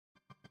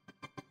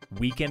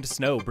Weekend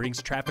snow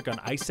brings traffic on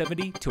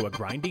I-70 to a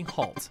grinding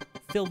halt.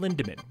 Phil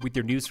Lindeman with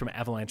your news from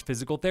Avalanche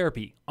Physical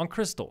Therapy on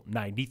Krystal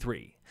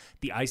 93.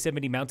 The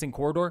I-70 mountain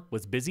corridor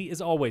was busy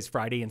as always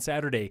Friday and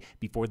Saturday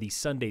before the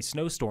Sunday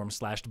snowstorm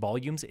slashed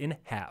volumes in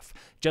half.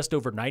 Just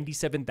over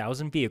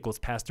 97,000 vehicles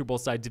passed through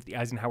both sides of the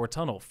Eisenhower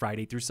Tunnel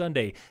Friday through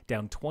Sunday,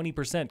 down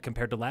 20%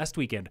 compared to last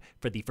weekend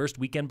for the first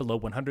weekend below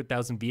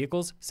 100,000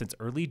 vehicles since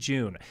early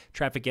June.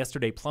 Traffic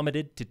yesterday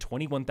plummeted to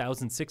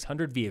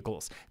 21,600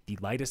 vehicles, the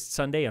lightest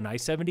Sunday on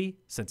I-70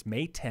 since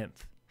May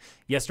 10th.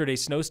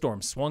 Yesterday's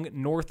snowstorm swung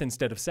north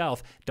instead of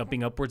south,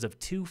 dumping upwards of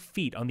 2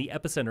 feet on the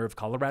epicenter of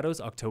Colorado's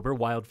October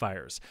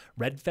wildfires.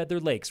 Red Feather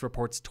Lakes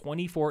reports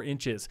 24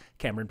 inches,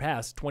 Cameron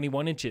Pass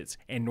 21 inches,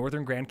 and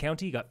northern Grand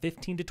County got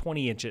 15 to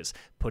 20 inches,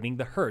 putting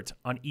the hurt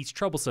on East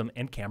Troublesome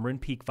and Cameron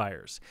Peak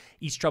fires.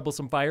 East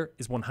Troublesome fire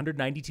is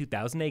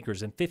 192,000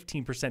 acres and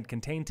 15%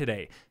 contained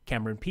today.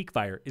 Cameron Peak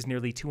fire is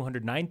nearly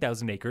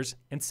 209,000 acres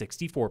and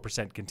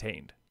 64%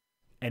 contained.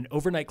 An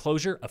overnight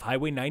closure of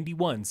Highway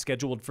 91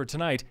 scheduled for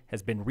tonight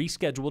has been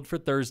rescheduled for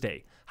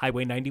Thursday.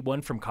 Highway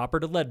 91 from Copper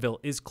to Leadville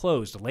is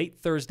closed late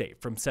Thursday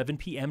from 7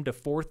 p.m. to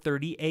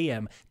 4:30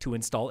 a.m. to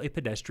install a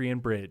pedestrian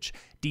bridge.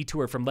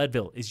 Detour from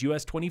Leadville is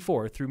US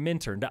 24 through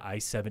Minturn to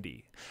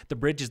I-70. The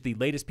bridge is the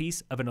latest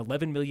piece of an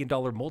 $11 million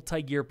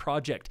multi-year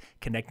project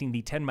connecting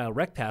the 10-mile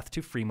rec path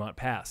to Fremont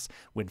Pass.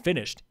 When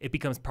finished, it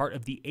becomes part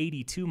of the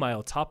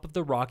 82-mile Top of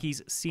the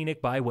Rockies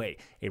Scenic Byway,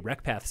 a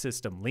rec path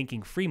system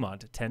linking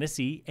Fremont,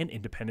 Tennessee, and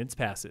Independence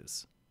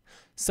passes.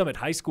 Summit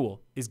High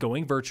School is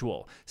going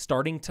virtual.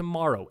 Starting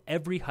tomorrow,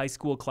 every high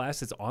school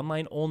class is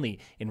online only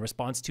in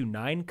response to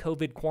 9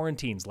 COVID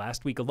quarantines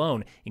last week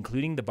alone,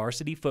 including the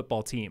varsity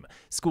football team.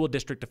 School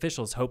district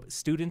officials hope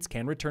students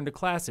can return to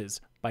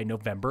classes by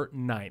November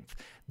 9th.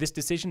 This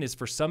decision is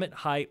for Summit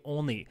High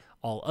only.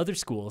 All other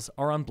schools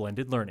are on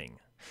blended learning.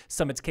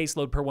 Summit's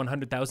caseload per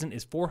 100,000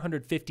 is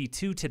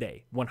 452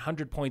 today,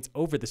 100 points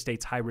over the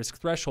state's high-risk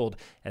threshold,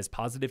 as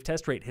positive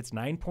test rate hits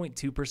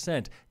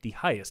 9.2%, the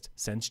highest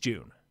since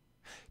June.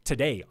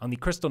 Today on the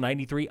Krystal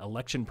 93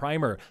 Election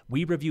Primer,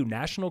 we review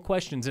national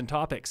questions and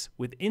topics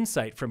with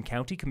insight from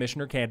county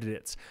commissioner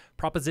candidates.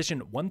 Proposition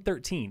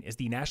 113 is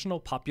the national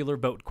popular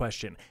vote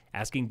question,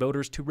 asking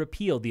voters to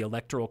repeal the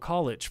Electoral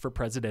College for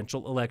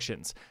presidential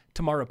elections.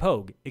 Tamara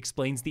Pogue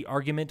explains the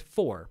argument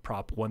for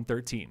Prop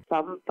 113.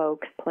 Some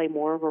folks play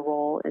more of a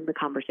role in the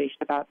conversation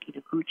about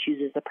who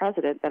chooses the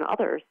president than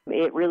others.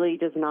 It really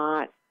does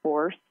not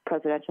force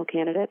presidential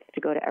candidates to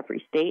go to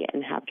every state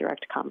and have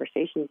direct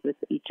conversations with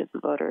each of the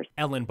voters.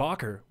 Ellen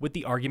Bacher with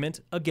the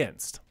argument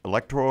against.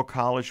 Electoral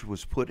College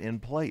was put in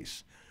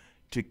place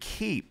to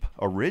keep,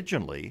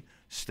 originally,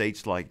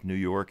 states like New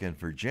York and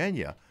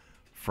Virginia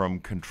from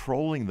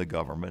controlling the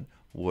government.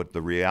 What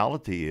the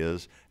reality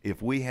is,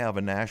 if we have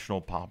a national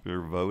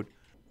popular vote,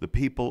 the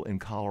people in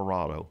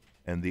Colorado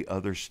and the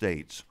other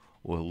states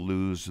will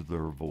lose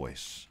their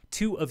voice.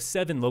 2 of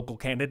 7 local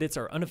candidates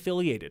are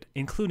unaffiliated,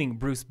 including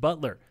Bruce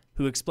Butler,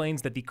 who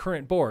explains that the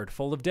current board,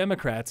 full of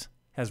Democrats,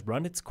 has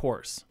run its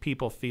course.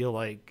 People feel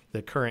like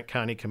the current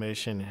county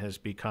commission has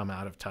become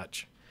out of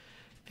touch.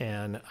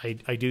 And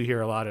I do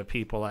hear a lot of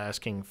people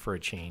asking for a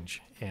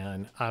change.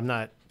 And I'm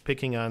not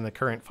picking on the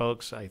current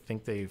folks. I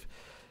think they've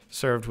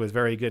served with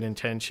very good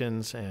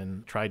intentions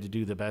and tried to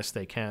do the best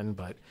they can,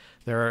 but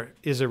there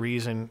is a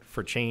reason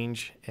for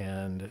change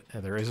and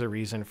there is a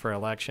reason for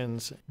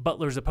elections.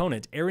 Butler's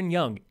opponent, Erin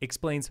Young,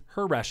 explains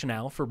her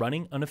rationale for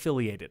running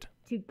unaffiliated.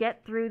 To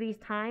get through these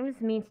times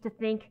means to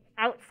think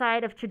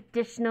outside of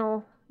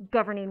traditional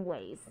governing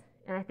ways.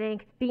 And I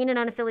think being an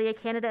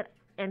unaffiliated candidate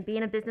and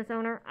being a business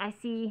owner, I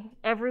see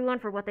everyone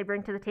for what they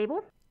bring to the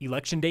table.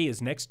 Election day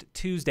is next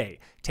Tuesday.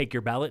 Take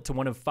your ballot to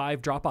one of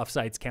 5 drop-off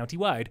sites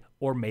countywide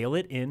or mail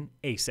it in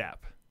ASAP.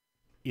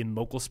 In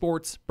local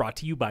sports, brought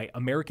to you by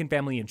American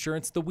Family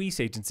Insurance, the Weiss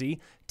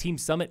Agency, Team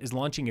Summit is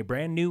launching a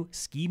brand new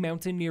ski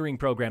mountaineering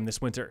program this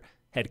winter.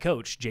 Head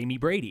coach Jamie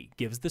Brady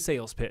gives the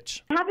sales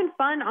pitch. Having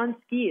fun on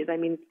skis.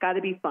 It's got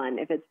to be fun.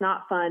 If it's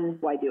not fun,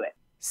 why do it?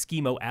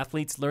 Skimo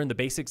athletes learn the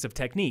basics of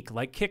technique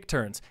like kick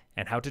turns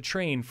and how to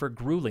train for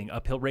grueling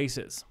uphill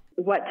races.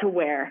 What to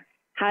wear,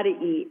 how to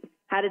eat,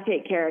 how to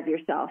take care of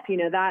yourself.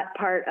 That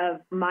part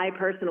of my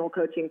personal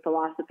coaching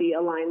philosophy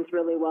aligns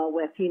really well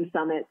with Team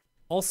Summit.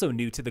 Also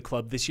new to the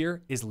club this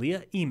year is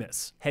Leah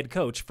Emis, head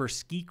coach for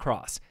Ski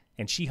Cross,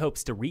 and she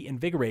hopes to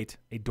reinvigorate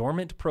a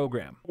dormant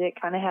program. It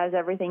kind of has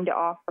everything to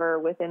offer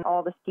within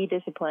all the ski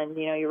disciplines.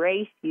 You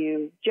race,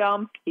 you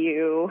jump,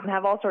 you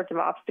have all sorts of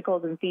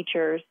obstacles and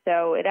features.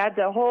 So it adds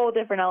a whole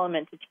different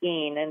element to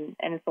skiing,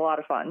 and it's a lot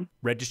of fun.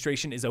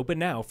 Registration is open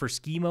now for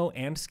Skimo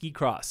and Ski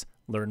Cross.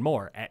 Learn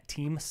more at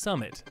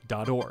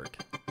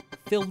teamsummit.org.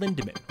 Phil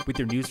Lindeman with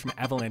your news from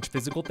Avalanche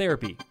Physical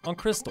Therapy on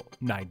Krystal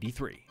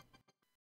 93.